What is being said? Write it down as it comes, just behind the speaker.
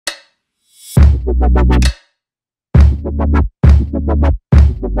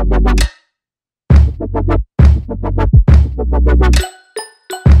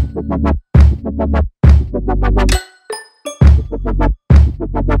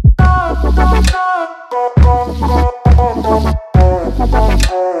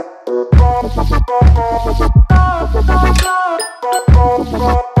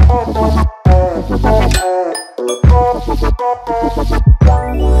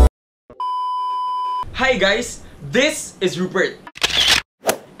Hi guys, this is Rupert.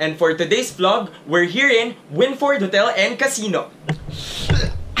 And for today's vlog, we're here in Winford Hotel and Casino.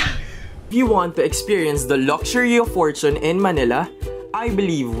 If you want to experience the luxury of fortune in Manila, I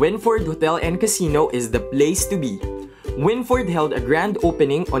believe Winford Hotel and Casino is the place to be. Winford held a grand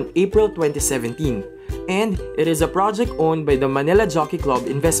opening on April 2017, and it is a project owned by the Manila Jockey Club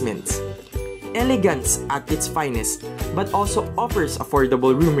Investments. Elegance at its finest, but also offers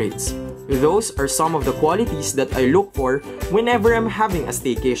affordable room rates. Those are some of the qualities that I look for whenever I'm having a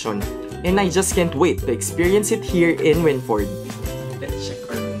staycation, and I just can't wait to experience it here in Winford. Let's check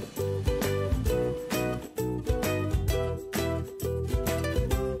our room.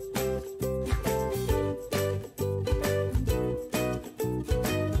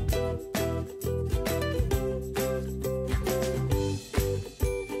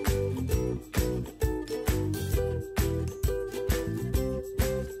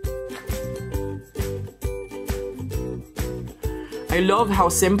 I love how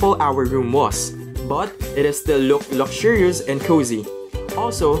simple our room was, but it still looked luxurious and cozy.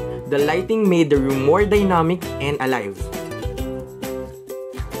 Also, the lighting made the room more dynamic and alive.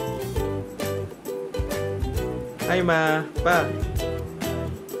 Hi Ma, Pa.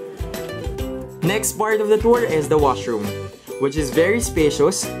 Next part of the tour is the washroom, which is very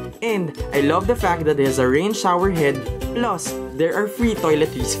spacious, and I love the fact that it has a rain shower head, plus there are free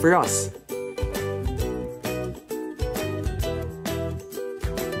toiletries for us.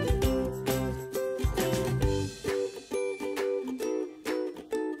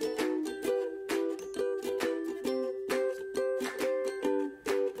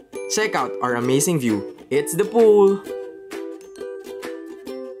 Check out our amazing view. It's the pool!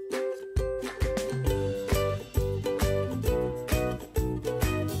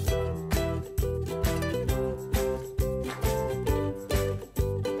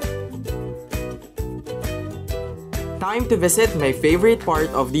 Time to visit my favorite part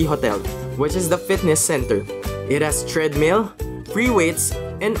of the hotel, which is the fitness center. It has treadmill, free weights,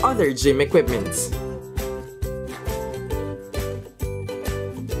 and other gym equipments.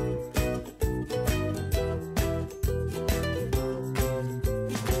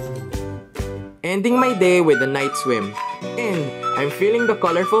 Ending my day with a night swim, and I'm feeling the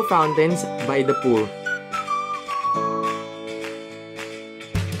colorful fountains by the pool.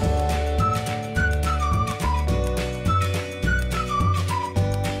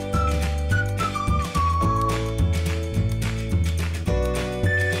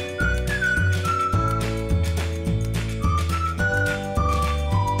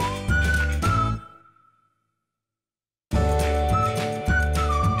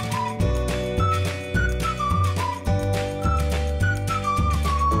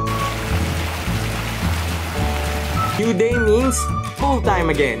 New day means full time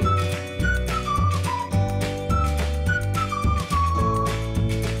again.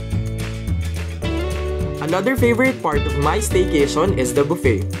 Another favorite part of my staycation is the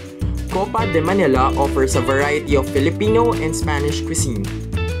buffet. Copa de Manila offers a variety of Filipino and Spanish cuisine.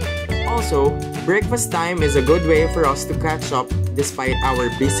 Also, breakfast time is a good way for us to catch up despite our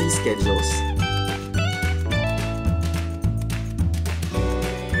busy schedules.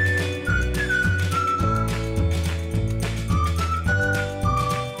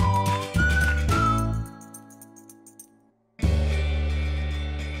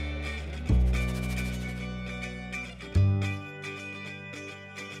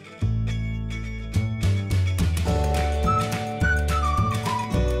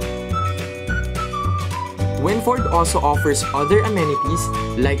 Winford also offers other amenities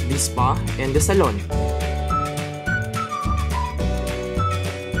like the spa and the salon.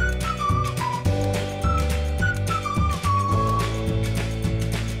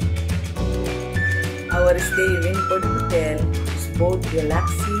 Our stay in Winford Hotel is both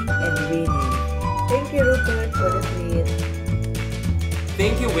relaxing and winning. Thank you, Rupert, for the treat.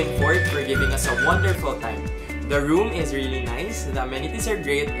 Thank you, Winford, for giving us a wonderful time. The room is really nice, the amenities are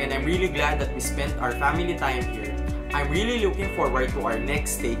great, and I'm really glad that we spent our family time here. I'm really looking forward to our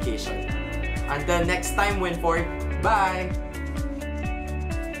next staycation. Until next time, Winford, bye!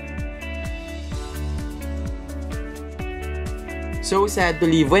 So sad to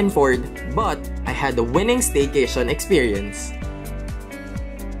leave Winford, but I had a winning staycation experience.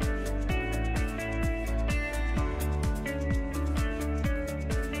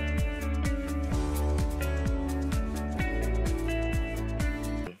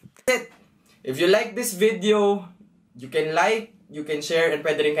 If you like this video, you can like, you can share, and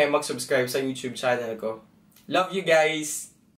pwede rin kayo mag-subscribe sa YouTube channel ko. Love you guys!